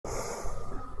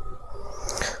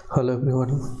Hello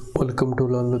everyone, welcome to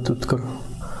Learn with Utkar.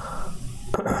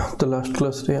 The last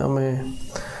class रे आमे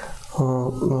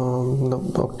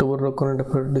October रो current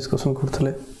affair discussion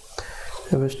करथले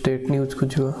एबे state news को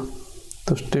जिवा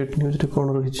तो स्टेट न्यूज रे कोन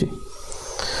रही छी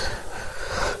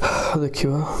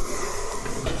देखिवा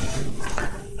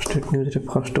स्टेट न्यूज रे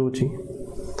फर्स्ट होची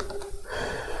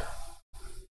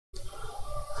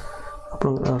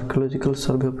Archaeological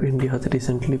Survey of India has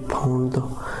recently found the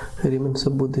remains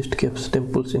of Buddhist caves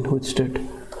temples in which state?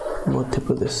 Madhya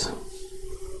Pradesh.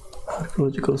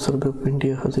 Archaeological Survey of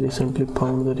India has recently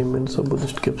found the remains of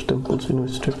Buddhist caves temples in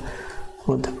which state?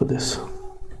 Madhya Pradesh.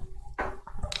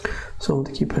 Some of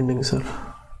the key findings are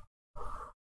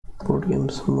board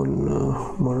games,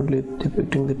 monolith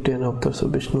depicting the 10 avatars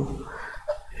of Vishnu,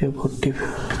 a votive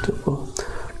to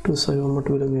Saiva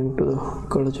belonging to the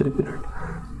Kalachari period.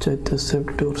 Chaitya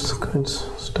saved doors, coins,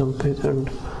 stampede, and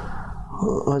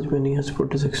as many as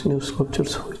 46 new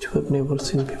sculptures which were never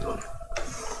seen before.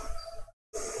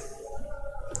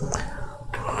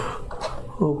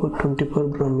 Over 24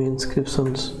 Brahmi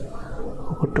inscriptions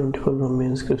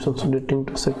dating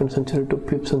to 2nd century to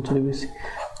 5th century BC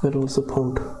were also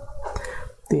found.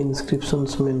 The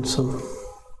inscriptions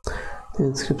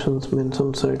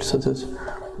mention sites such as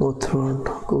Mathura and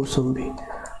Kausambi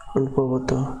and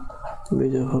Pavata,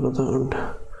 Vijayavarada and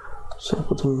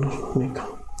Sapatanika.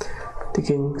 The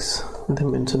kings they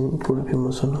mention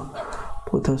Purvimasana,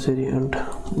 Puthasiri and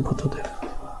Bhatadev.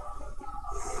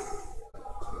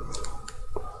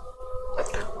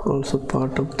 Also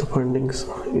part of the findings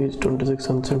is 26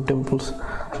 ancient temples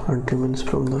and remains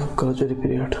from the Kalachari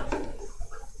period.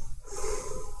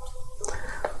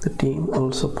 The team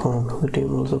also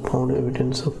found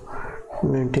evidence of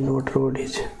 19 water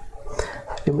bodies.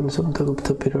 Remains of the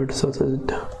Gupta period such as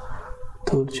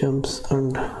Durjams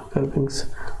and carvings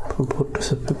from 4th to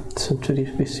 5th century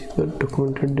BC were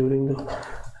documented during the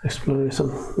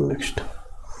exploration. Next,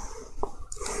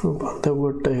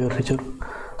 Bandhavgarh Tiger Reserve.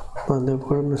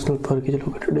 Bandhavgarh National Park is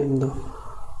located in the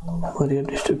Maria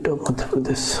district of Madhya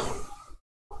Pradesh.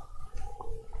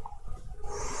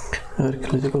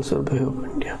 Archaeological Survey of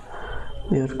India.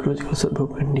 The Archaeological Survey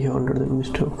of India under the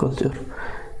Ministry of Culture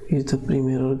is the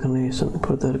premier organization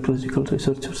for the archaeological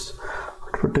researchers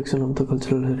and protection of the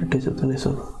cultural heritage of the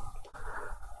nation.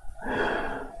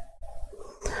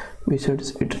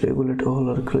 Besides, it regulates all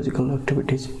archaeological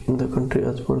activities in the country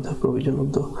as per the provision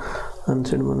of the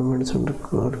Ancient Monuments and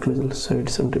Archaeological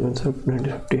Sites and Remains Act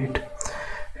 1958.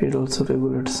 It also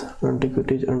regulates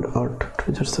Antiquities and Art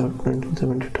Treasures Act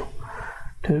 1972.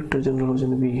 Director General was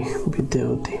B.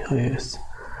 Vidyavati, IAS,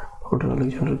 Hotel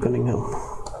Alexander Cunningham,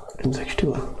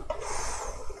 1961.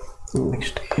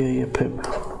 Next, AIFF,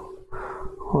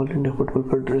 All India Football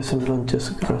Federation launches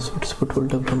grassroots football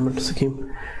development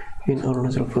scheme in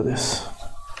Arunachal Pradesh.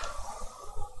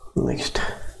 Next,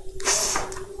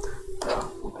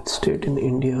 which state in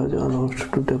India has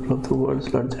announced to develop the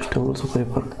world's largest jungle safari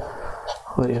park?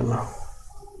 Haryana.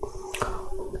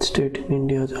 Which state in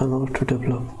India has announced to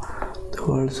develop the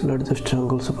world's largest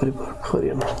jungle safari park?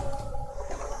 Haryana.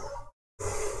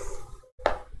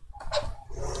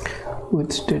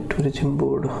 Which state tourism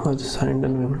board has signed a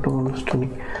memorandum of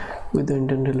understanding with the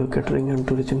Indian Railway Catering and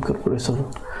Tourism Corporation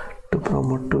to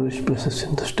promote tourist places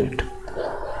in the state?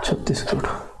 Chhattisgarh.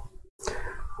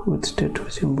 Which state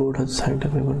tourism board has signed a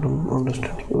memorandum of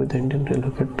understanding with the Indian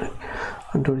Railway Catering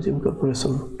and Tourism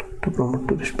Corporation to promote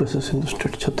tourist places in the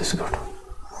state? Chhattisgarh.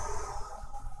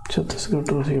 Chhattisgarh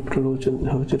capital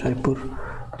is Raipur.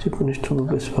 Chief Minister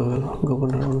Bhupesh Baghel,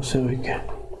 Governor Anusya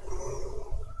Uike.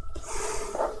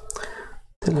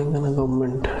 Telangana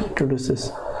government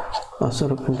introduces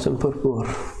Asara pension for poor.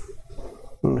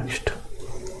 Next,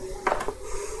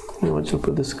 Himachal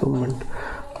Pradesh government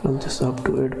launches up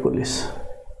to 8 police.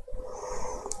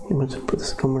 Himachal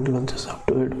Pradesh government launches up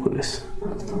to 8 police.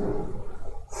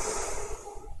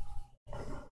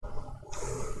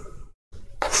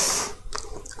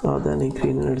 Adani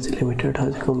Green Energy Limited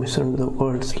has commissioned the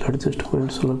world's largest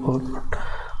wind solar power plant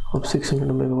of 600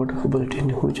 MW capacity in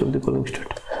which of the following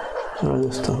state?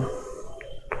 Rajasthan.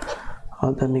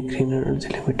 Adani Green Energy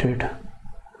Limited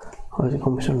has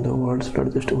commissioned the world's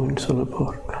largest wind solar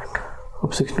power plant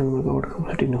of 600 MW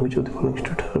capacity in which of the following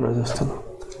state? Rajasthan.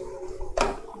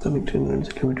 Adani Green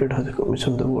Energy Limited has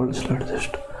commissioned the world's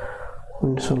largest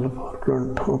wind solar power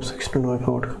plant of 600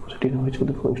 MW capacity in which of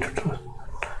the following state?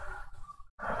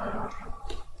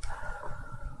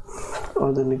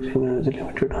 Adani Green Energy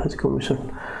Limited has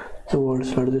commissioned the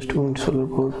world's largest wind solar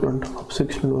power plant of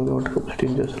 600 MW capacity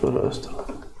in Jaisalmer, Rajasthan.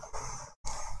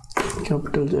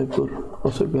 Capital Jaipur.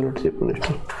 Ashok Gehlot Chief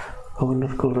Minister.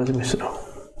 Governor Kalraj Mishra.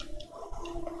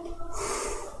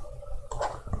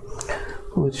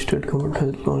 Which state government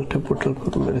has launched a portal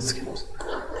for marriage schemes?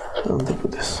 Andhra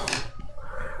Pradesh.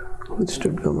 Which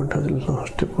state government has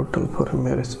launched a portal for a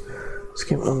marriage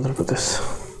scheme? Andhra Pradesh.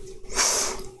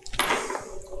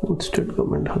 Which state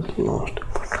government has launched a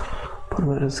portal for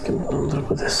marriage scheme? Andhra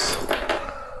Pradesh.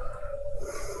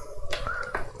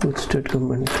 Which state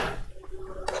government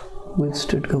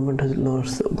has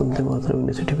launched the Vande Mataram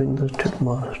initiative in the state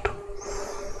Maharashtra?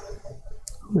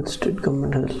 Which state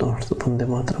government has launched the Vande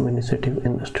Mataram initiative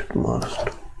in the state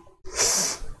Maharashtra?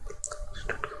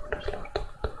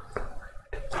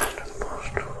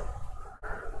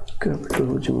 Capital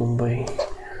Hoji Mumbai.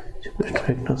 Chief Minister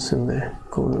Oct Ca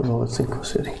Governor Bhagat Singh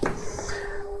Koshari.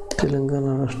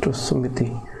 Telangana Rashtra Samiti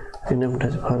renamed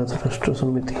as Bharat Rashtra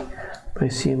Samiti by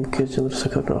CM K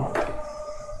Chandrasekhar Rao.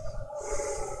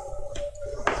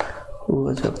 Who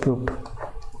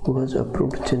has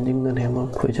approved changing the name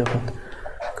of Faizabad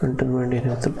cantonment in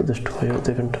Uttar Pradesh to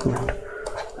Ayodhya cantonment?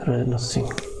 Rajnath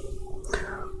Singh.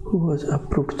 Who has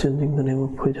approved changing the name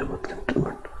of Faizabad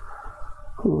cantonment?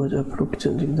 Who has approved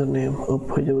changing the name of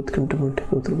Faizabad cantonment in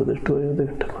Uttar Pradesh to Ayodhya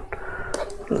cantonment?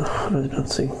 Rajnath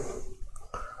Singh.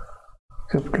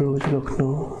 Capital was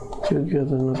Lucknow. Yogi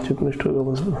Adityanath, Chief Minister of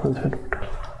Government.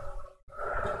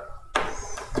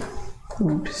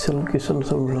 Vishal Kisan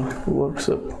Sammelan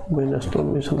workshop by National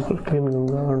Mission for Clean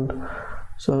Ganga and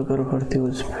Sahakar Bharti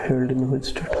was held in which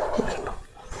state?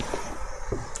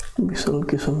 Vishal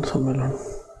Kisan Sammelan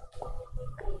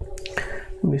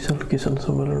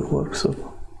workshop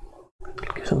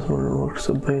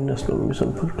by National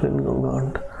Mission for Clean Ganga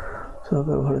and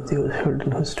Sahakar Bharti was held in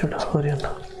which state?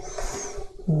 Haryana.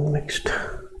 Next,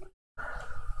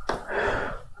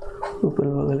 Upal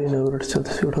Bagal inaugurates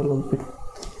Chhattisgarh Olympic.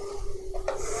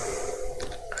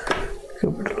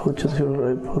 Capital of Chhattisgarh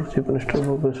Raipur. Chief Minister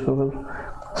Bhupesh Bagal.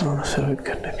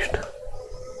 Next,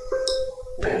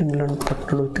 Finland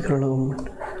partnered with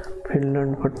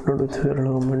Kerala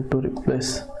government to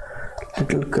replace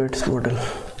Little Kites model.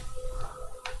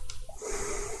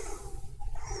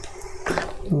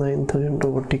 9,000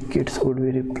 robotic kits would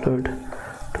be deployed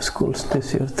to schools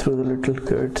this year through the Little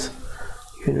Kites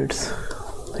units.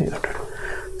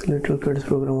 The Little Kites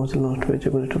program was launched by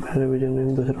Chief Minister Vision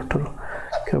in 2018.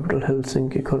 Capital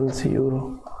Helsinki, currency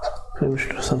Euro. Prime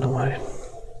Minister Sanna Marin.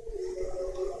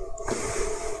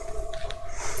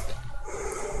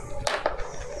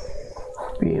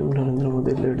 PM Narendra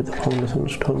Modi laid the foundation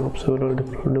stone of several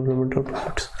developmental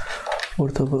projects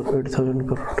worth over 8,000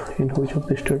 crore in which of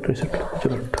the state recently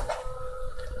Gujarat.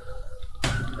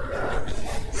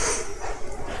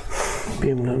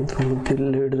 PM Narendra Modi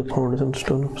laid the foundation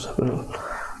stone of several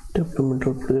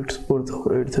developmental projects worth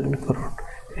over 8,000 crore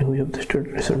in which of the state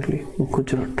recently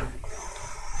Gujarat.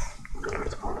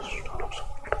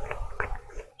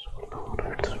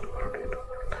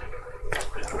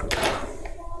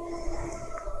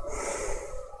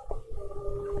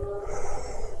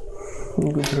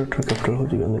 Gujarat capital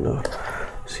Hoji Gandhinagar.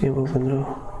 CM Upendra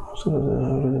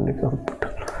Rajnikant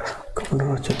Patel.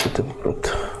 Governor Achyuta Bharat.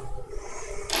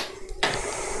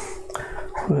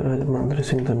 Whereas Mandri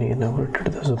Singh Dhani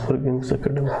inaugurated the Super Kings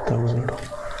Academy of Tamil Nadu.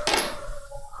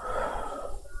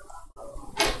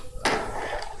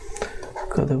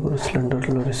 Kadapur Slender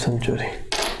Lorry Sanctuary.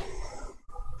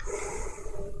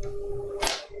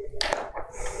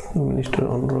 Minister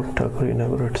Anurag Thakur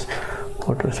inaugurates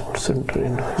Water Sports Center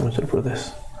in Himachal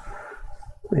Pradesh.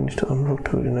 Minister Anurag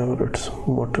Thakur inaugurates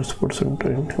Water Sports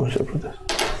Center in Himachal Pradesh.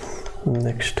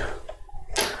 Next,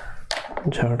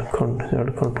 Jharkhand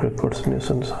records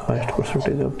nation's highest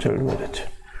percentage of child marriage.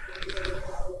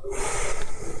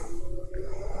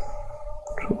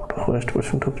 Highest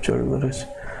percent of child marriage,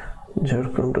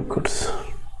 Jharkhand records.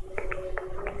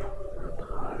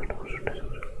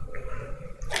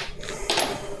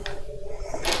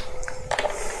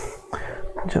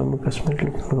 Jammu Kashmir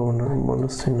Lieutenant Governor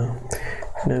Manoj Sinha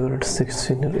inaugurated 6th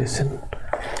Senior Asian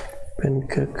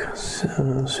Pancake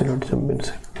Salad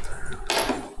Championship.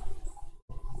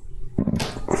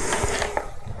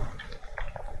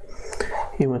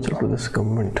 Himachal Pradesh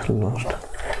government launched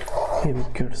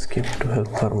immediate scheme to help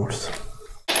farmers.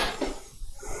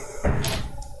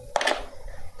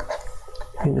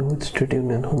 In which state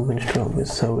Union Home Minister Amit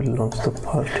Shah will launch the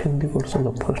first Hindi version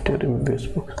of first year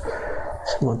MBBS books?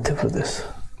 Madhya Pradesh.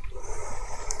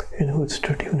 In which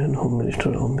state Union Home Minister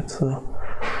Amit Shah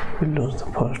will launch the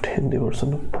first Hindi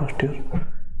version of first year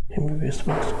MBBS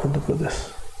books? Madhya Pradesh.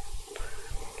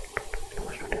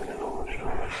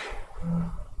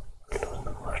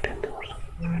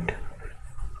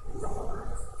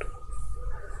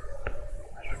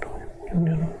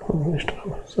 Union Home Minister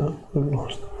Amit Shah will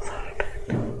launch the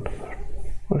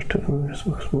first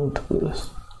Madhya Pradesh.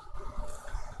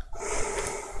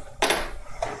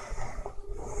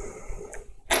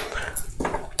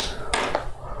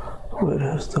 Where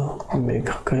has the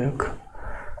Mega Kayak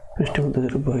Festival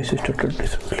 2022 started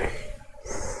recently?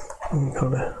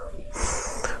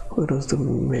 Where has the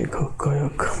Mega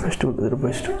Kayak Festival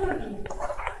 2022 started?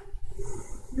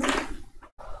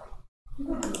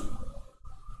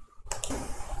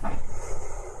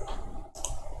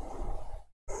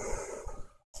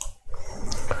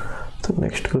 The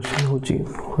next question होची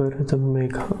where has the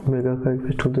Mega Kayak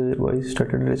Festival 2022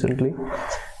 started recently?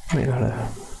 Meghalaya.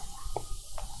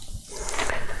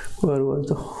 Where was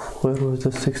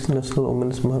the 6th National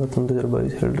Women's Marathon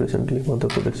 2022 held recently? Madhya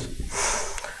Pradesh.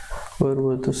 Where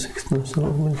was the 6th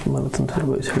National Women's Marathon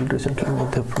 2022 held recently?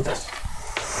 Madhya Pradesh.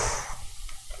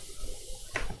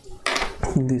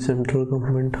 The central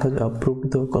government has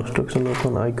approved the construction of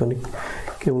an iconic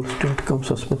cable stayed cum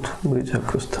suspension bridge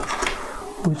across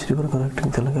which river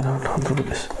connecting Telangana and Andhra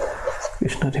Pradesh?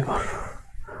 Krishna River.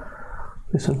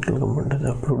 The central government has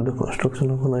approved the construction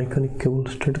of an iconic cable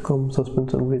stayed cum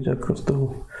suspension bridge across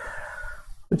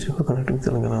which river connecting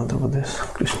Telangana and Andhra Pradesh?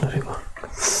 Krishna River.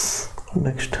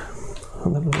 Next,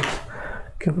 Andhra Pradesh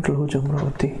capital was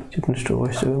Amravati. Chief Minister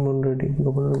Vice Chairman Reddy,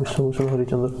 Governor Vishnu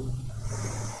Harichandra.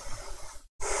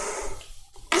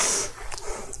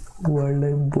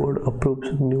 Wildlife Board approves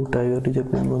new tiger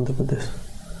reserve in Madhya Pradesh.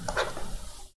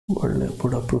 Wildlife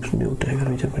Board approves new tiger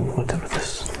reserve in Madhya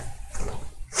Pradesh.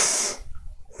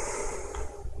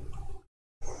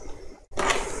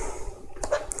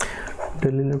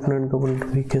 Delhi Lieutenant Governor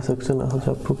V.K. Saxena has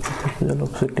approved the proposal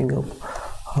of setting up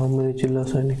how many Jilla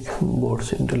Sainik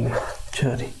boards in Delhi?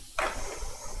 Jari.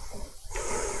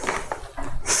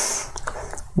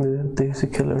 The 23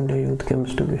 Khelo India Youth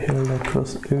Games to be held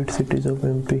across 8 cities of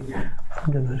MP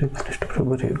from January 1st to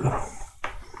February 11.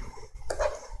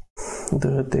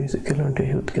 The 23 Khelo India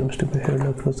Youth Games to be held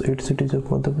across 8 cities of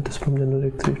Madhya Pradesh from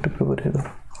January 3 to February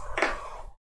 11.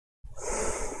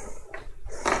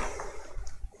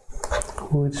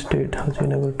 Which state has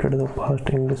inaugurated the first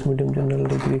English medium general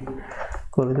degree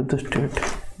college of the state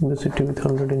in the city with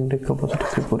 100 intake capacity?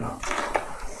 Tripura.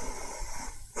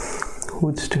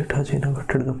 Which state has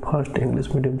inaugurated the first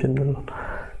English medium general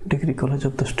degree college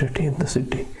of the state in the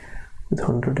city with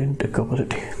 100 intake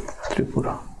capacity?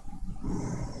 Tripura.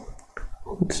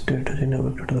 Which state has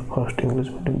inaugurated the first English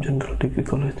medium general degree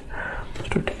college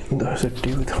study in the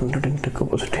city with 100 intake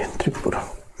capacity? Tripura.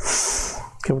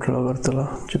 Capital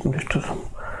Agartala. Chief Minister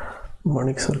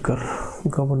Manik Sarkar,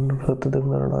 Governor Satyadev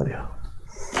Narayan Arya.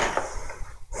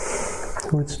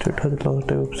 Which state has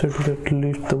launched a website that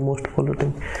lists the most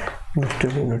polluting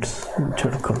industrial units in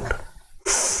Jharkhand?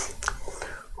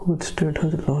 Which state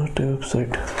has launched a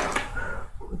website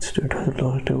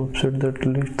that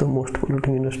lists the most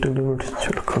polluting industrial units in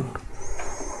Jharkhand?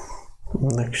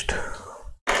 Next,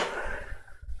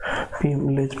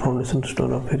 PM lays foundation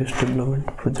stone of Heritage Development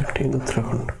Project in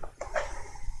Uttarakhand.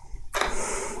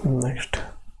 Next,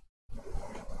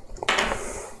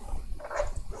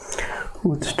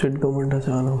 which state government has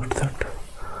announced that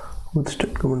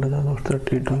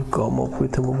it will come up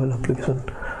with a mobile application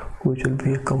which will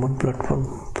be a common platform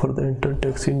for the entire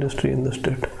taxi industry in the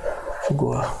state?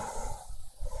 Goa.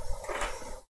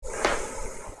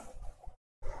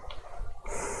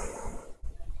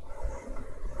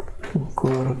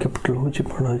 Goa capital hochi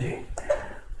Panaji.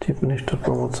 Chief Minister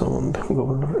Pramod Samant,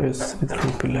 Governor S.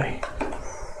 Sridharan Pillai.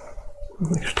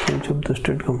 Next, which of the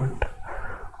state government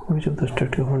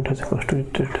has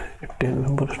constituted a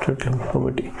 10-member state level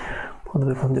committee for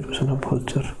the conservation of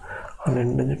vulture and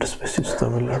endangered species?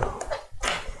 Tamil Nadu.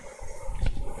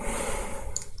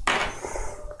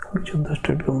 Which of the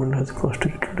state government has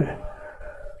constituted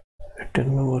a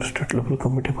 10-member state level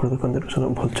committee for the conservation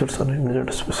of vultures and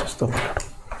endangered species? Tamil Nadu.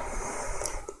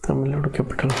 Tamil Nadu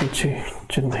capital Kochi,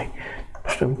 Chennai.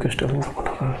 Stalin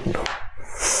Governor.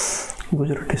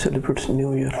 Gujarati celebrates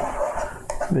New Year.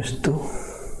 Bestu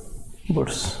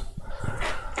birds.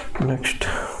 Next,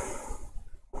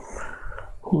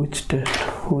 which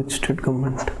state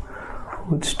government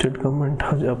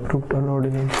has approved an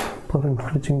ordinance for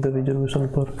increasing the reservation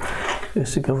for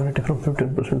SC community from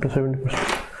 15% to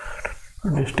 70%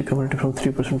 and ST community from 3%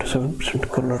 to 7%?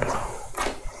 Karnataka.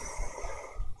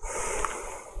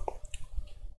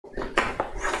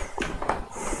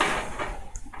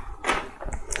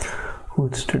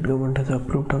 Which state government has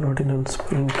approved an ordinance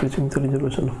for increasing the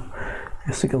reservation of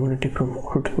SC community from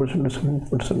 40% to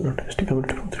 70% and ST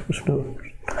community from 3% to 7%?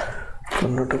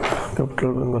 Karnataka.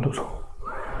 Capital Bengaluru.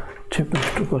 Chief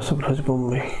Minister Basavaraj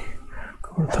Bommai,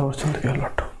 Governor Thawarchand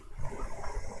Gehlot.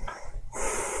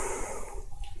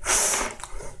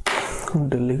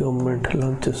 Delhi government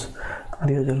launches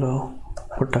Diya Jalao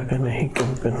Patake Nahi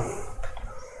campaign.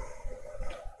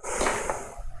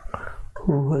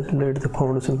 Who has laid the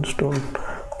foundation stone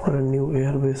for a new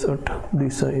airbase at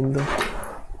Disa in the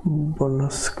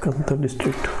Banaskantha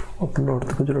district of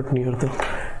North Gujarat near the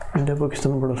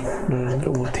India-Pakistan border?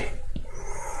 Narendra Modi.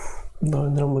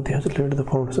 Narendra Modi has laid the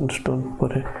foundation stone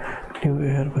for a new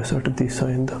airbase at Disa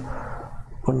in the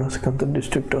Banaskantha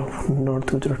district of North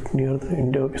Gujarat near the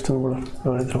India-Pakistan border.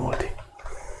 Narendra Modi.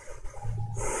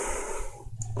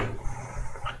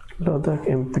 Ladakh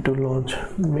MP to launch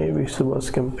Maybe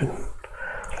Subhas campaign.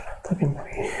 Ladakh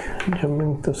MP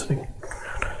Jamming Tasring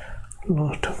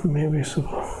launched Maybe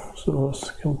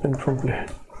Subhas campaign from play.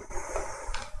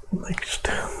 Next,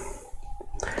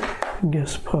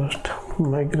 India's first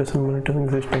migration monitoring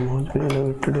system has been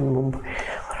inaugurated in Mumbai.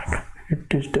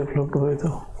 It is developed by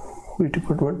the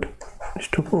Department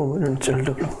of Women and Child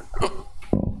Development.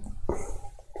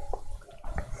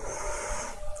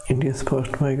 India's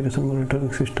first migration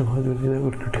monitoring system has been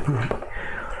inaugurated in Mumbai.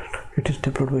 It is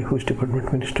developed by whose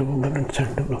department? Ministry of Women and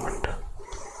Child Development.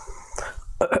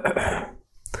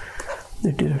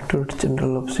 The Directorate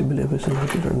General of Civil Aviation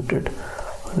has granted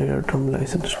an air-term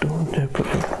license to Jaipur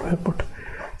Airport.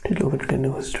 It is located in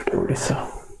the state of Odisha.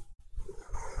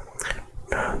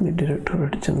 The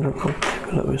Directorate General of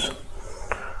Civil Aviation.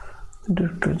 The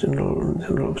Director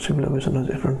General of Civil Aviation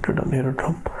has granted an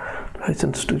aerodrome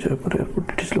license to Jaipur Airport.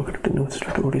 It is located in the state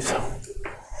of Odisha.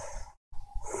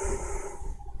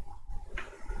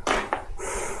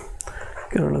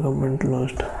 Kerala government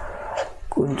launched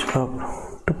Kunj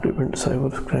app to prevent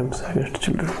cyber crimes against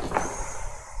children.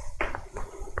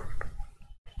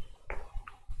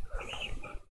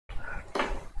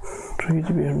 Trees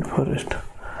Beyond Forest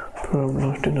program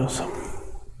launched in Assam.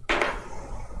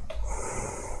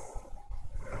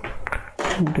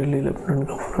 Delhi Lieutenant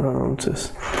Governor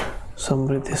announces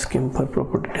Samriddhi scheme for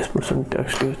property disputes and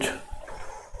tax dues.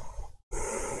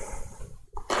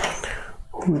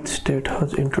 Which state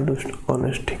has introduced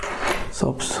honesty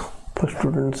shops for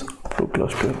students up to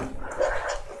class 12?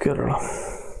 Kerala.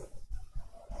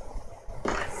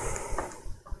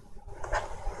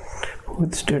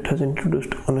 Which state has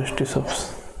introduced honesty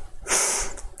shops?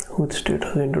 Which state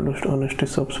has introduced honesty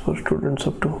shops for students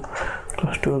up to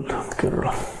class 12?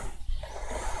 Kerala.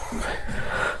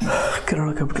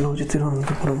 Kerala capital is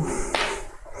Thiruvananthapuram.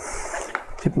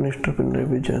 Chief Minister Pinarayi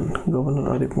Vijayan,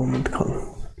 Governor Arif Mohammad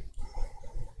Khan.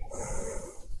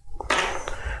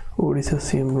 Odisha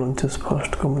CM launches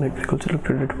first common agricultural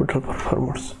credit portal for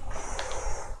farmers.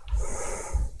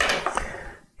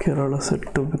 Kerala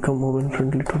set to become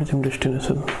women-friendly tourism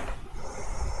destination.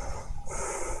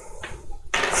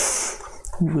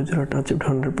 Gujarat achieved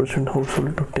 100%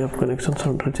 household to tap connections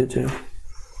under JJM.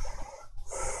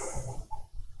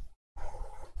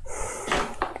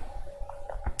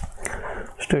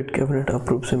 State Cabinet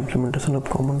approves implementation of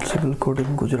Common Civil Code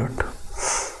in Gujarat.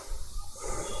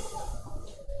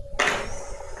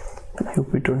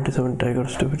 UP27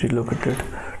 tigers to be relocated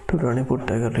to Ranipur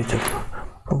Tiger Reserve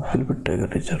from Pilbit Tiger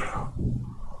Reserve.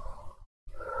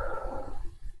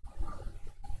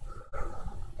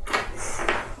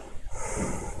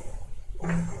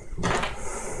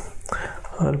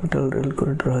 Orbital rail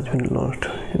corridor has been launched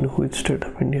in which state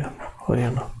of India?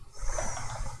 Haryana.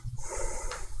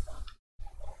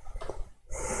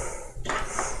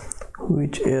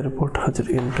 Which airport has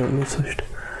entirely switched?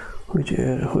 Which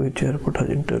airport has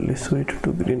entirely switched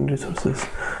to green resources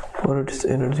for its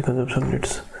energy consumption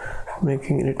needs,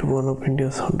 making it one of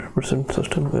India's 100%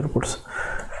 sustainable airports?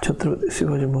 Chhatrapati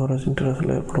Shivaji Maharaj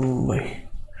International Airport, Mumbai.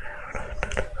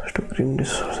 To green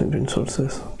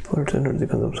resources for its energy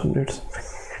consumption needs,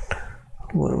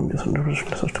 one of India's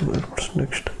 100% sustainable airports.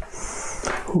 Next,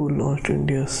 who launched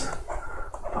India's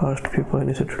first FIFA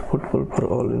initiated football for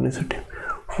all initiative?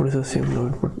 Odisha CM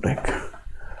Navin Patnaik.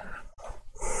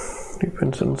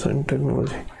 Defense and Science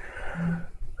Technology.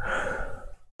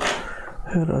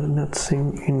 Rajnath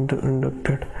Singh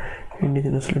inducted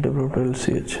indigenously developed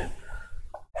LCH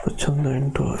Pachanda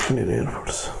into Indian Air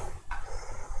Force.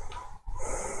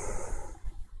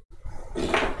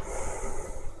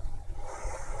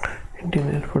 Indian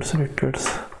Air Force retreats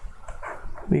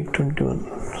MiG-21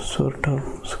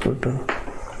 Squadron.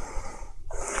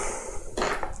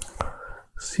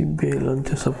 CBI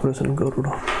launches Operation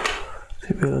Garuda.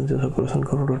 CBI launches Operation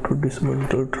Garuda to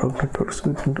dismantle drug networks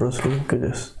with international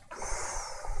linkages.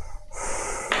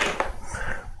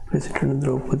 President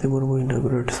Draupadi Murmu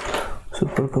inaugurates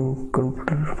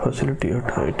supercomputer facility at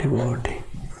IIT Guwahati.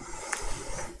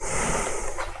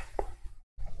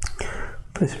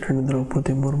 President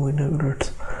Draupadi Murmu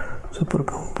inaugurates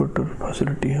supercomputer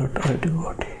facility at IIT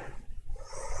Guwahati.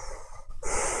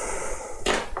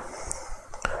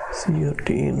 CRT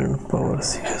in and Power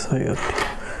CSIRT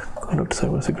conduct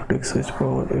cybersecurity exercise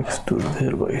Power X to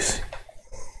thereby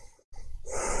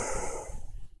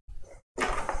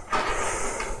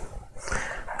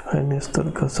Ines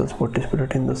Tarkas has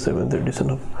participated in the 7th edition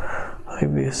of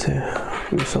IBSA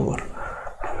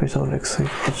Summer exercise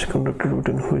which conducted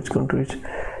between which countries?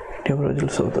 India, Brazil,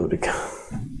 South Africa.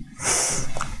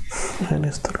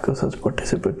 Ines Tarkas has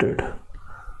participated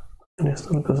in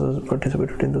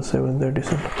the 7th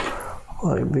edition of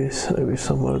IB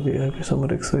Summer. The IB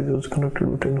Summer exercise was conducted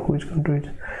between which countries?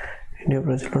 India,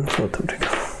 Brazil, and South Africa.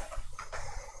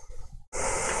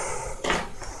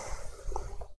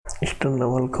 Eastern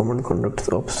Naval Command conducts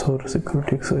offshore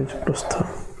security exercise Prosthan.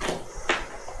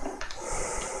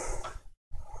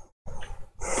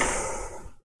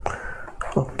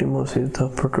 Optimus is the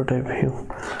prototype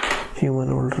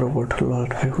humanoid robot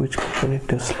launched by which company?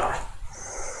 Tesla.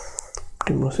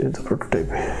 Optimus is the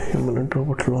prototype humanoid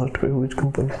robot launched by which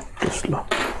company? Tesla.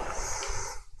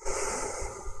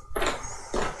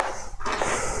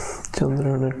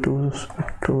 Chandrayaan-2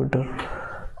 spectrometer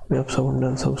maps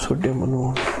abundance of sodium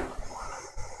unknown.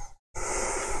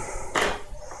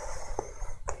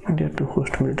 India to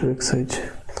host military exercise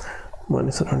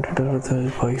Manesar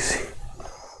anti-terror policy.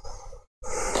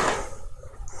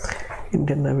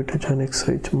 Indian Navy to join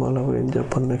exercise Malawi in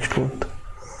Japan next month.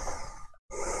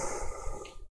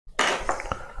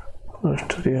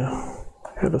 Australia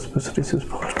Aerospace receives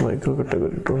first micro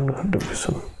category drone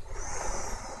division.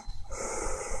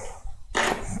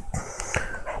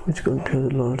 Which country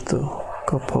has launched the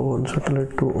Kappa 1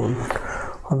 satellite to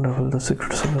unravel the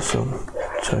secret solution?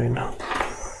 China.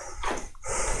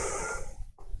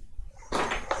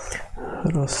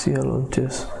 Russia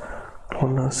launches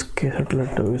Oct Ca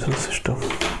satellite navigation system.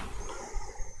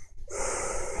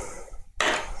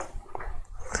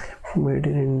 Made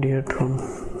in India drone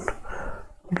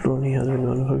has been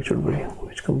manufactured by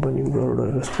which company? Garuda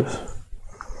Aerospace.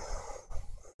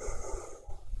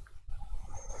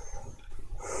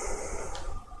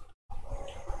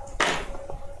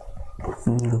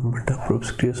 Government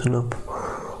approves creation of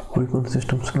weapon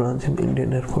systems branch in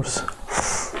Indian Air Force.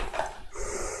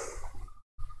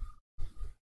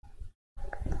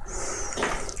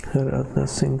 Rajnath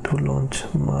Singh to launch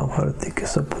Mahabharati ke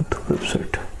Sabut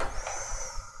website.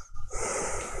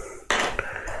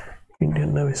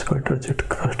 Indian Navy's fighter jet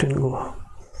crashed in Goa.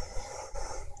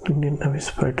 Indian Navy's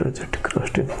fighter jet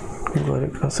crashed in Goa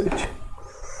Passage.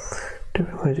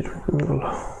 TV measured in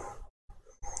Goa.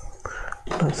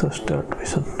 NASA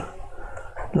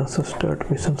start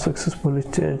mission successfully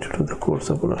changed to the course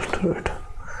of an asteroid.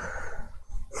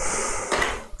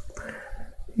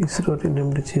 ISRO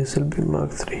renamed GSLV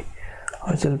Mark III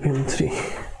HLBM 3.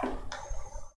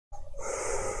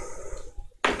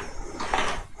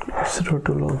 ISRO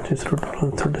to launch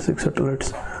 36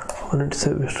 satellites on its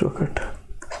heaviest rocket.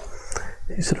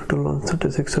 ISRO to launch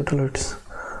 36 satellites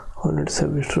on its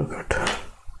heaviest rocket.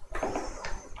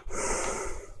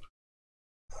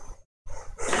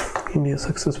 India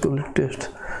successfully tests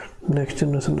next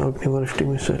generation Agni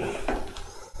missile.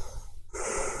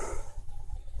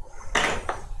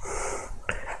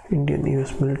 Indian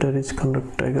US militaries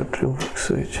conduct Tiger Triumph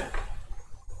exercise.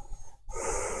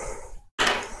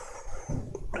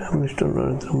 Prime Minister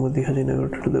Narendra Modi has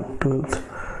inaugurated the 12th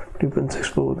Defense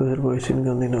Expo 2022 in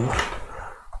Gandhinagar.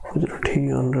 Gujarat, he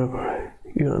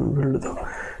unveiled the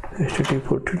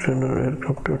STT-40 trainer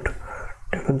aircraft at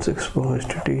Defense Expo.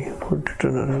 STT-40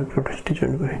 trainer aircraft is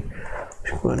designed by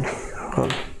Shivani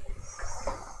Hall.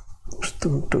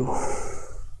 System 2.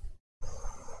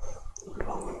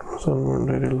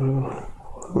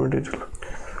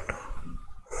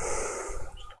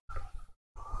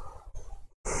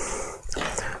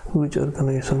 Which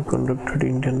organization conducted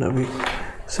Indian Navy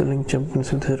Sailing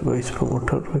Championship thereby from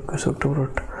October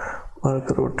at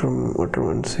Marker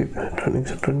Watermanship Training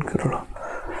Center in Kerala,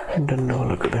 Indian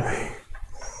Naval Academy.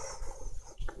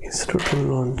 ISRO to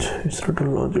launch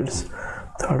its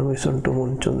third mission to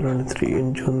Moon Chandrayaan-3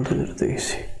 in June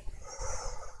 2023.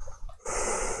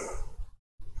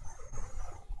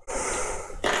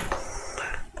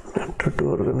 To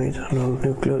organize annual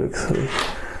nuclear exercise,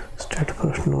 state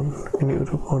first known in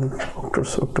Europe on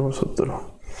October 17.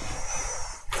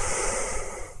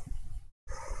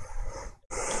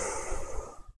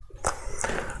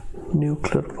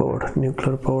 Nuclear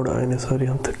powered INS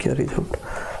Ariantha carries out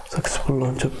successful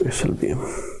launch of SLBM.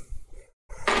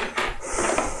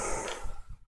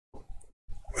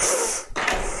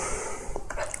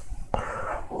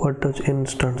 What does N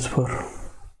stands for?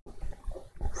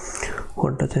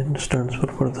 What Tata stands for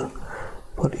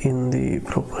in the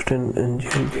proposed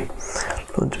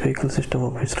NGLV launch vehicle system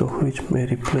of ISRO, which may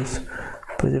replace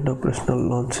present operational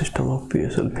launch system of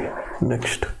PSLV.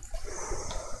 Next,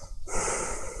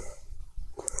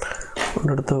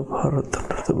 under the Bharat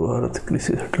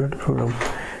Krisi satellite program,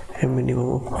 a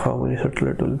minimum of how many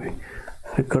satellites will be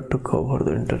required to cover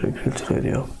the entire agriculture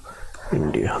area of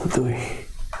India? Dui.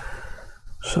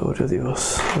 Saurya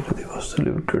Divas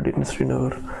celebrated in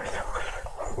Srinagar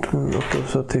on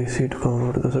October 30 to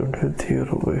commemorate the 75th year of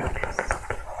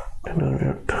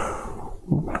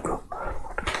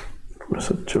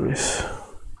choice.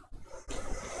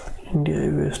 India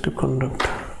is to conduct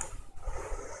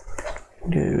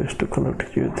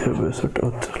youth abuse at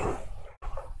Oct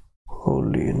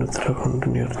Holy in Uttarakhand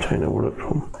near China border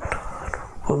from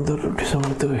 1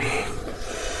 December 3.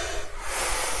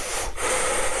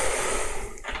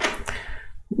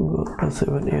 Garuda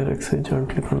 7-year exercise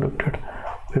jointly conducted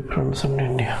by France and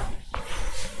India.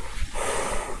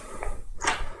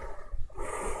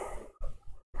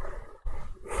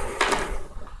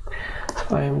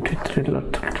 IMT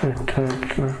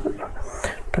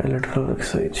trilateral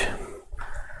exercise.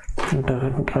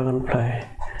 Dragonfly.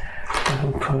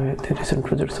 The recent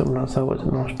projects of NASA was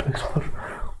announced to explore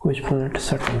which planet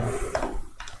Saturn.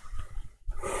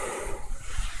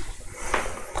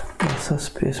 NASA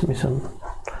space mission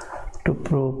to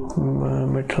probe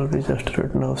metal ridge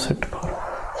asteroid now set for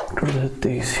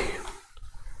 2023.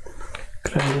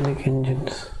 Cryogenic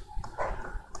engines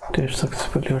test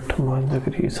successfully at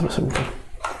Mahanjagiri ISRO Center.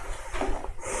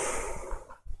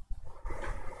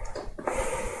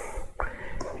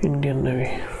 Indian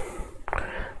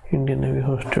Navy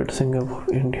hosted Singapore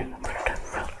Indian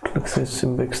exercise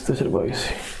Simbex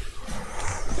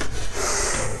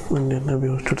 2022. Indian Navy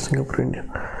hosted Singapore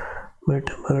Indian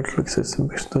maritime exercise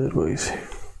Simbex 2022.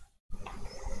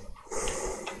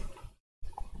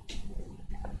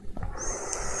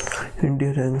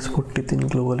 India ranks 40th in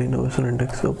Global Innovation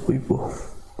Index of WIPO.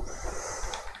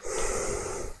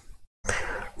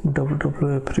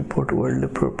 WWF report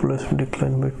world population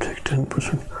declined by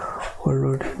 16%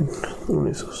 worldwide in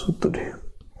 1970.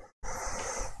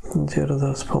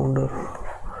 Jaradas founder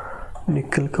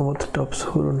Nikhil Kamath tops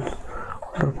Hurun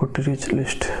under 40 rich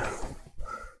list.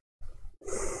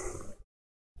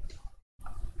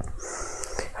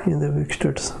 In the big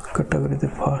states category, the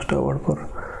first award for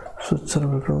Swachh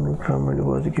Sarvekshan Gramin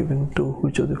was given to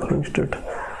which of the following state?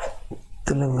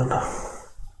 Telangana.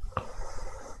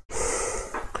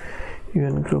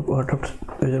 UN Group adopts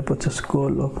 2050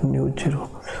 goal of new zero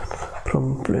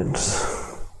from planes.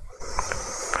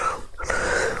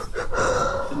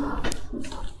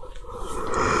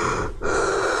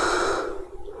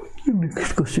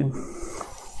 Next question.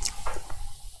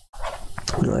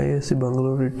 IISc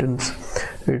Bangalore retains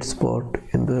its spot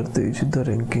in the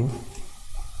ranking.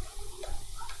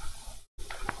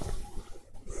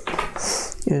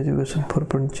 Education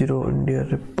 4.0 India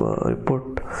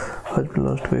report has been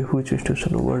launched by which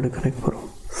institution? World Economic Forum.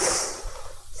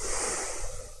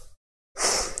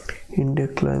 India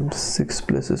climbs 6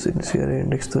 places in CRA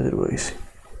Index 2022.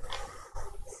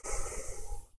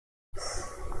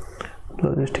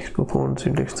 Logistics Performance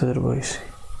Index 2022.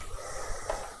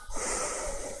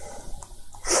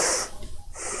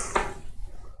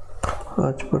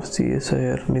 As per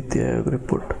CSIR Niti Aayog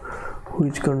report,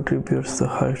 which country bears the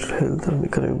highest health and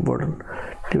economic burden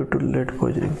due to lead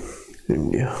poisoning?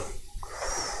 India.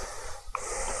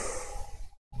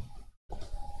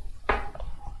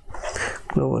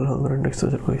 Global Hunger Index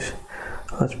 2022.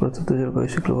 As per the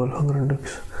 2022 Global Hunger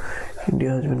Index,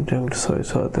 India has been ranked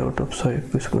 7th out of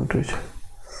 5 countries.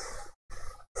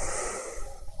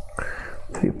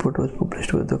 The report was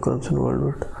published by the Concern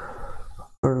World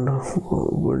and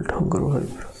World Hunger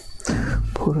Wipe.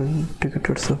 Foreign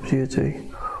indicators of GHI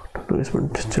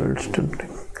nourishment child stunting.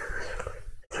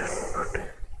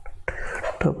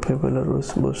 Top 5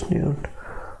 Belarus, Bosnia and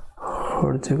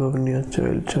Herzegovina,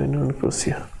 child China and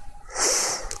Russia.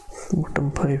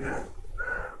 Bottom 5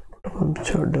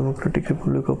 Chad, Democratic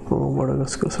Republic of Congo,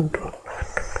 Madagascar, Central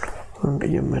and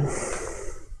Yemen.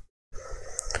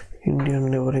 India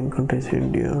and neighboring countries.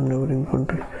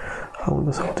 Among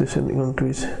the South Asian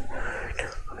countries,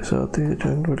 South Asia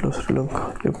ranked below Sri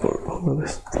Lanka, Nepal,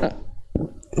 Bangladesh.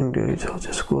 India is has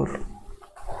a score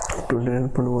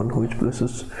 29.1, which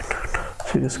places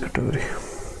serious category.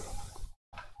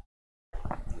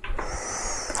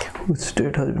 Which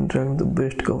state has been ranked the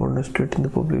best governed state in the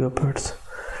public affairs?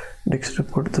 Next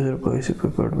report 2022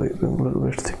 prepared by Bangalore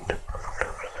West Think.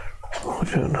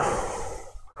 Haryana.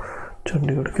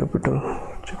 Chandigarh capital,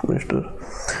 Chief Minister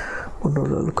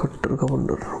Manoj Khattar,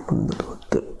 Governor Mandal.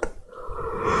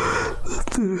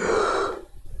 India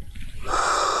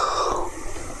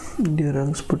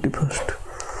ranks 41st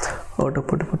out of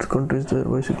 44 countries there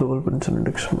by Global Pension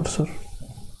Index. Sir.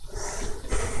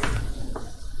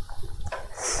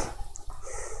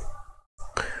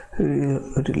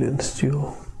 Reliance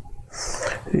Jio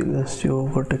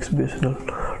overtakes BSNL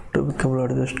to become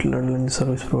largest landline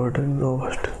service provider in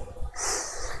August.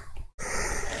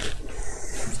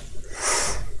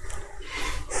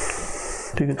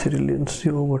 Reliance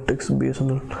Jio overtakes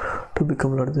BSNL to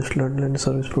become largest landline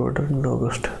service provider in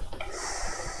August.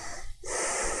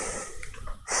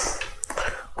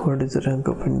 What is the rank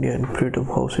of India in Freedom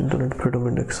House Internet Freedom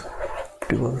Index?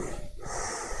 51.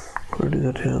 What is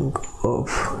the rank of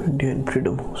India in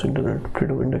Freedom House Internet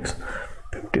Freedom Index?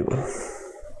 51.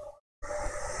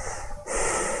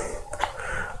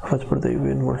 As per the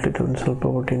UN Multidimensional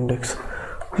Poverty Index,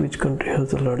 which country has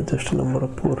the largest number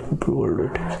of poor people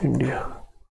worldwide? India.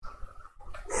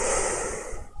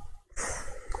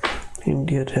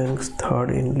 India ranks 3rd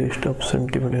in list of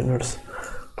centimillionaires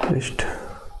list.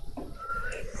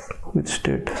 Which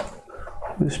state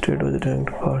was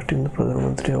ranked first in the Pradhan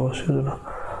Mantri Awas Yojana?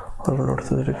 Urban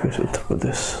Orthodox Uttar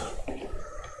Pradesh.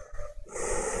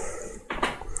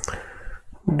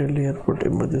 Delhi Airport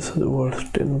emerges as the world's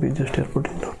 10th busiest airport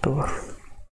in October.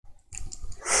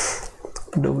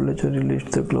 WHO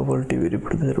released the Global TV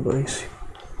Report 2022.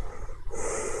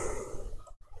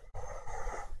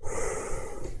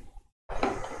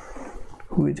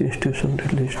 Which institution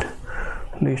released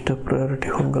list of priority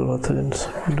fungal pathogens?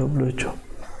 WHO.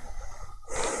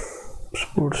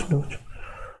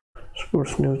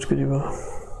 Sports news के जीवा.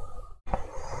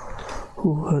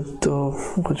 Who has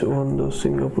won the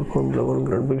Singapore Formula 1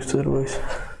 Grand Prix service?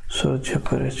 Sergio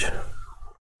Perez.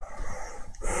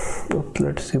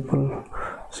 Athlete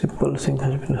Sipal Singh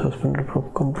has been suspended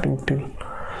from competing till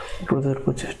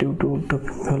 2025 due to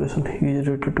doping violation. He is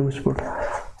rated to sport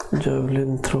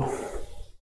javelin throw.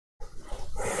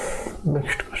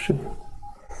 Next question.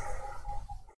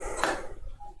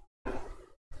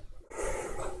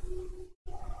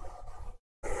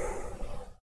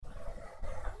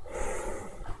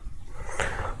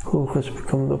 Who has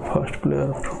become the first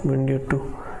player from India to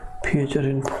feature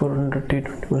in 400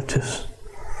 T20 matches?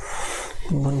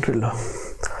 Mandrila.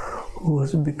 Who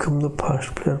has become the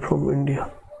first player from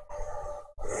India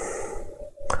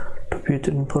to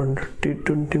feature in 400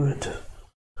 T20 matches?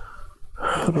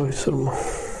 Rohit Sharma.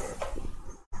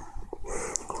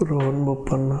 Rohan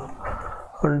Bopanna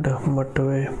and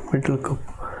Mataway Middle Cup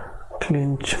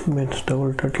clinch men's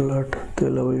double title at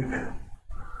Tel Aviv.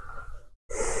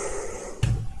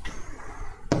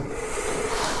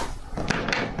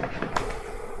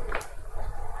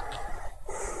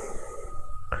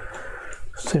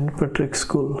 St. Patrick's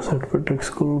School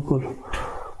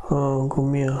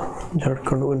Gumia,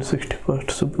 Jharkhand wins 61st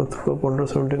Subrata Cup under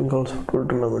 17 girls football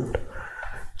tournament.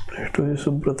 Next is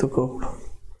Subrata Cup.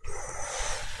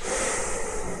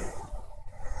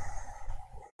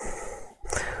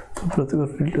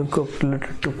 Subrata Cup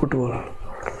related to football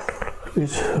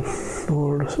is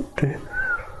World Safety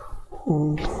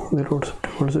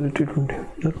T20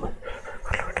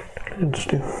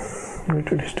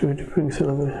 United States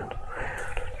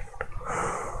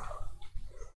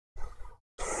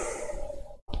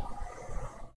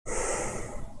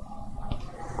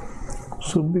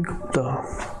Subhi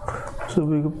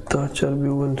Gupta Charbi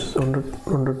wins under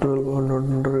 12 and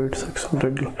under 8 section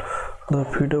title the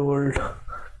FIDE World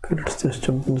Cadets Chess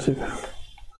Championship.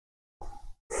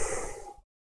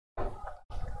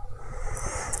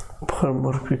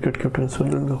 Former cricket captain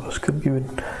Sunil Gavaskar given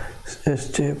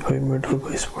SJ5 medal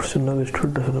by Sports Journalist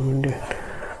Federation of India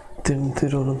in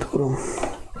Thiruvananthapuram.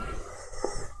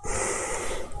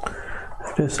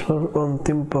 Wrestler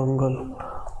Antim Pangal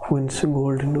wins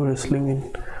gold in wrestling in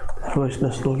Vice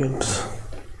National Games.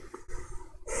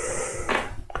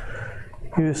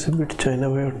 USA beat China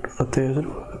by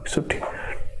 8-0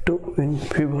 to win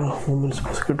FIBA Women's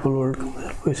Basketball World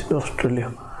Cup in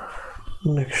Australia.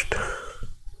 Next.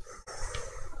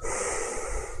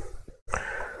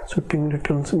 Shooting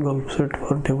returns golf set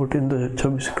for debut in the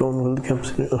 2026 Commonwealth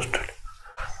Games in Australia.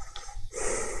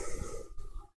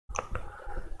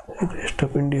 The rest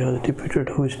of India has defeated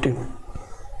whose team?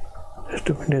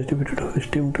 To win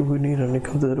Irani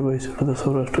Cup at the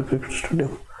Saurashtra Cricket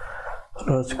Stadium,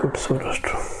 Rajkot,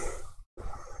 Saurashtra.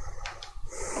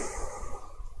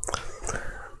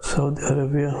 Saudi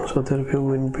Arabia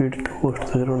win bid to host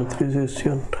the 2023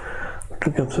 Asian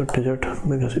Games at Desert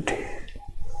Megacity.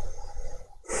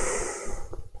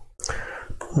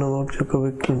 Novak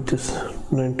Djokovic clinches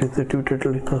 19th ATP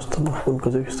title in Astana,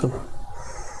 Kazakhstan.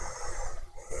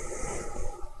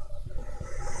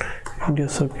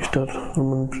 India's hockey star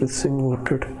Harmanpreet Singh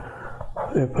voted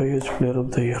FIH Player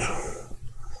of the Year.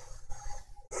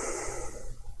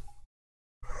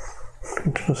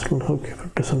 International Hockey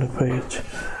Federation FIH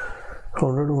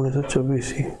founded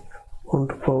 1924 on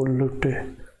Paul Lutte,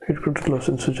 headquarters Los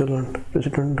in Switzerland.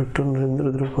 President Dr.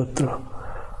 Narendra Patra.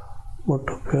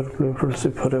 Motto: Fair play,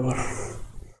 friendship forever.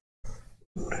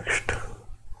 Next,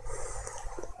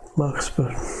 Max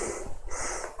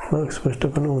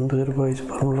Verstappen won 2022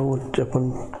 Formula 1 Japan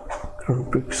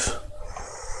Grand Prix.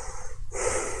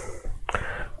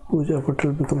 Pooja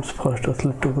Patel becomes first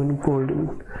athlete to win gold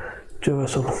in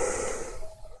Javason.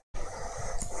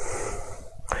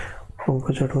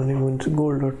 Pankaj Advani wins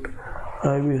gold at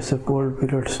IBSF World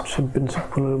Billiards Championship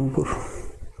Kuala Lumpur.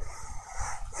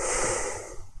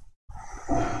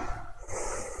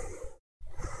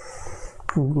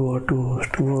 Goa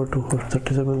to host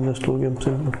 37 national games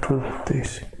in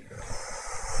 2023.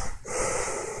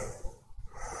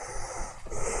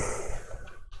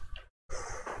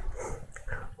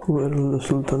 Where will the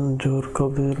Sultan Johor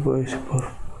Cup 2022 for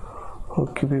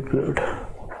hockey be played?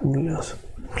 English.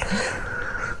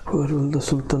 Where will the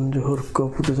Sultan Johor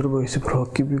Cup 2022 for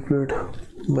hockey be played?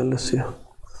 Malaysia.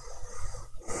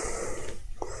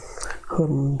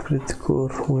 Harmanpreet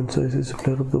Kaur wins ICC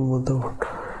Player of the Month award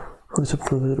for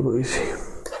September 2022.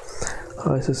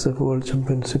 ISSF World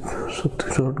Championship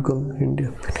shotgun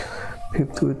India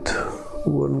fifth with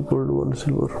 1 gold, 1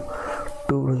 silver,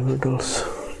 2 bronze medals.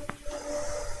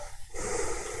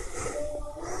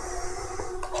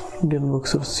 Indian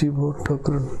boxer Shiva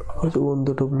Thakran has won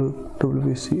the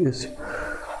WBC Asia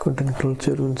Continental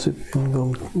Championship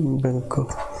in Bangkok.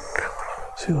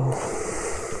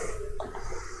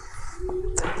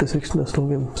 36 national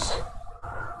games.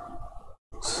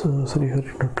 Sri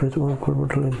Hari Nataraj won gold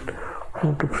medal in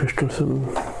water freestyle.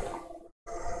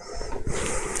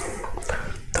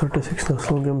 36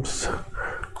 national games.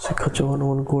 Shikha Chauhan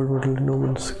won gold medal in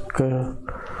women's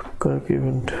kayak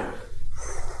event.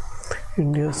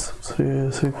 India's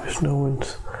Sri Krishna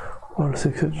wins World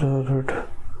 600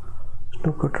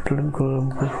 snooker title in Kuala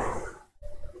Lumpur.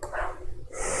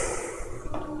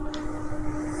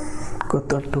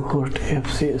 Qatar to host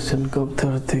AFC Asian Cup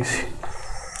 33.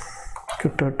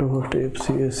 Qatar to host AFC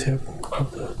Asia Cup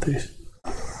 33.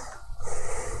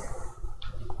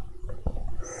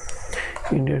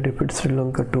 India defeats Sri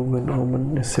Lanka to win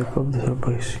Oman Asia Cup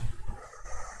 2022.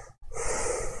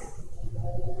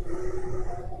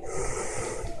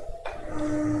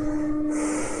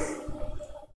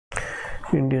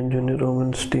 Indian junior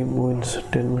women's team wins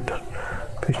 10-meter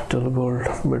pistol gold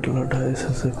medal at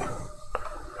ISSF.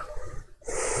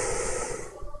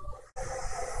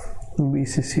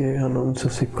 BCCI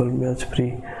announces equal match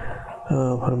free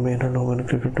for men and women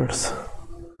cricketers.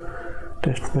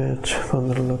 Test match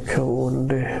 15 lakh, 1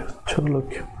 day 6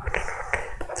 lakh,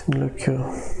 3 lakh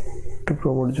to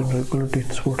promote gender equality in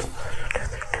sports.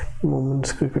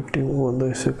 Women's cricket team won the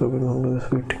Asia Cup in Bangladesh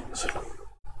beating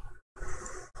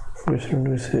President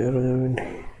Visay Rajavini.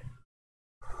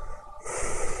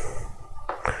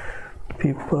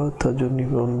 FIFA Tajoni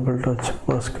won Dutch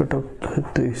basket of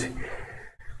the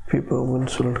FIFA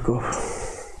Women's World Cup.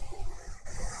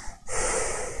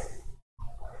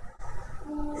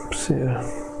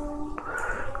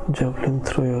 Javelin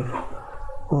thrower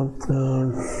on the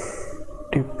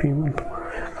TP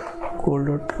gold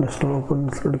at National Open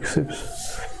Athletics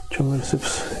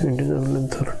Championships. Indian javelin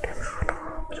thrower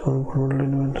John gold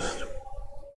medal wins.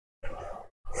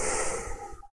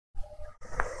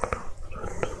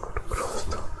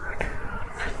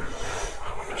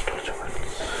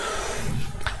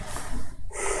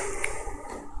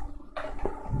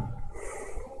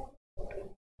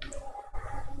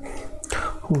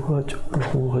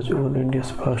 Who has won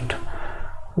India's first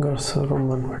girls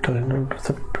Roman medal in under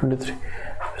 23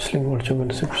 Wrestling World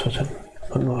Championship? Sachin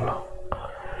Banwala.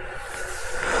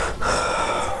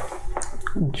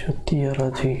 Jyotia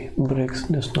Raji breaks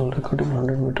national record in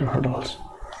 100-meter hurdles.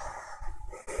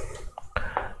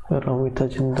 Ramita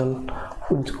Jindal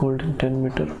wins gold in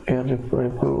 10-meter air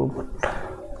rifle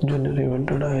junior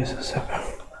event at ISSF.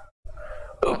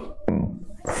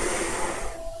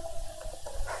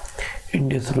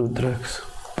 India's Rudraks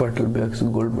Patel bags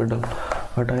gold medal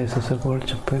at ISSF World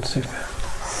Championship.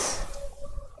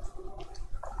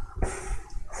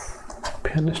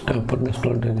 Pianist Upper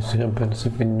National Tennis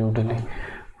Championship in New Delhi.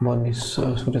 Manish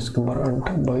Suresh Kumar and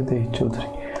Baidehi Chaudhary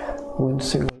wins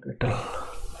single title.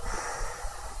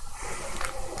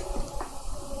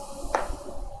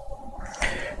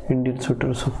 Indian shooter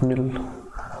Swapnil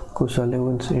Kushale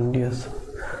wins India's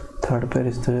third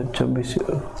Paris 2026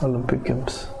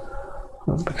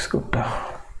 Olympics quota.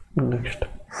 Next,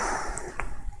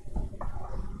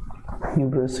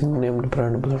 Embracing named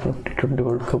brand ambassador of T20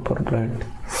 World Cup or brand.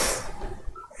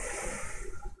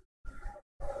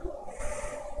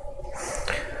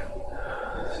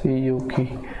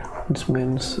 Yuki, this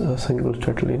means a single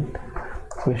title in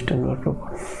Western World Cup.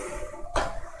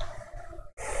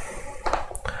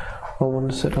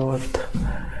 Oman Serawat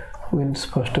wins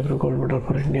first ever gold medal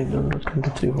for India in the under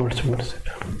 23 World Championship.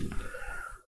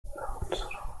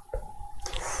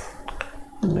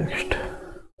 Next,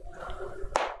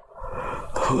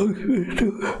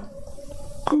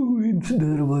 who wins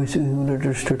their voice in the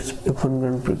United States F1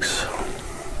 Grand Prix.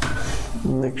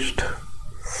 Next,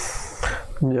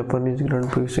 Japanese Grand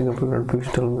Prix, Singapore Grand Prix,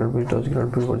 Thailand Grand Prix, Dutch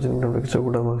Grand Prix, Virgin Grand Prix,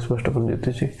 Saguda Max Verstappen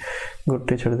जीती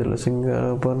गोटे छाड़ दिला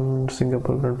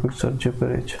Singapore Grand Prix Sergio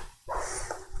Perez.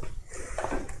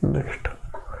 Next,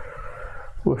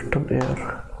 Western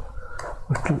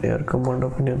Air Command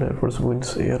of Indian Air Force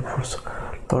wins Air Force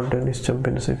Lord Tennis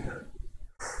Championship.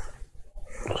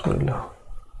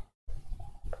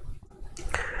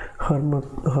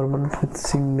 Harmanpreet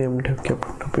Singh named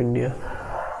captain of India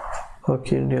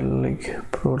Hockey India League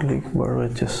Pro League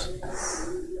matches.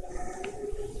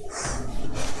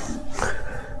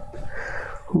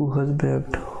 Who has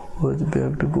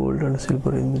bagged gold and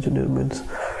silver in the junior men's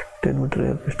 10-meter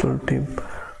air pistol team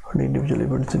and individual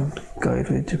events in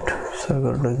Cairo, Egypt?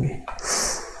 Sagar Dangi.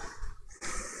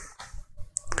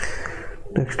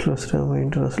 Next class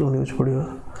international news पढ़िया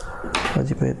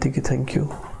आज मैं thank you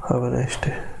have a nice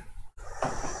day.